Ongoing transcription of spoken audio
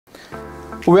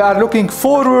We are looking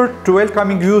forward to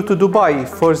welcoming you to Dubai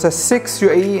for the 6th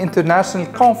UAE International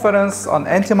Conference on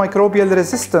Antimicrobial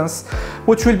Resistance,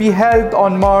 which will be held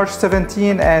on March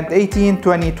 17 and 18,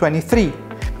 2023.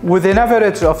 With an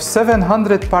average of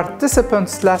 700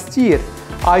 participants last year,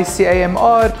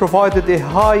 ICAMR provided a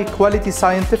high-quality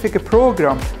scientific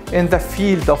program in the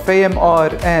field of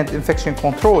AMR and infection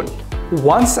control.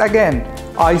 Once again,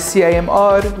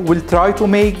 ICAMR will try to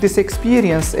make this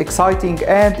experience exciting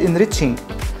and enriching.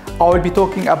 I will be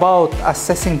talking about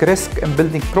assessing risk in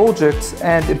building projects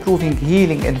and improving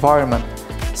healing environment.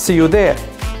 See you there.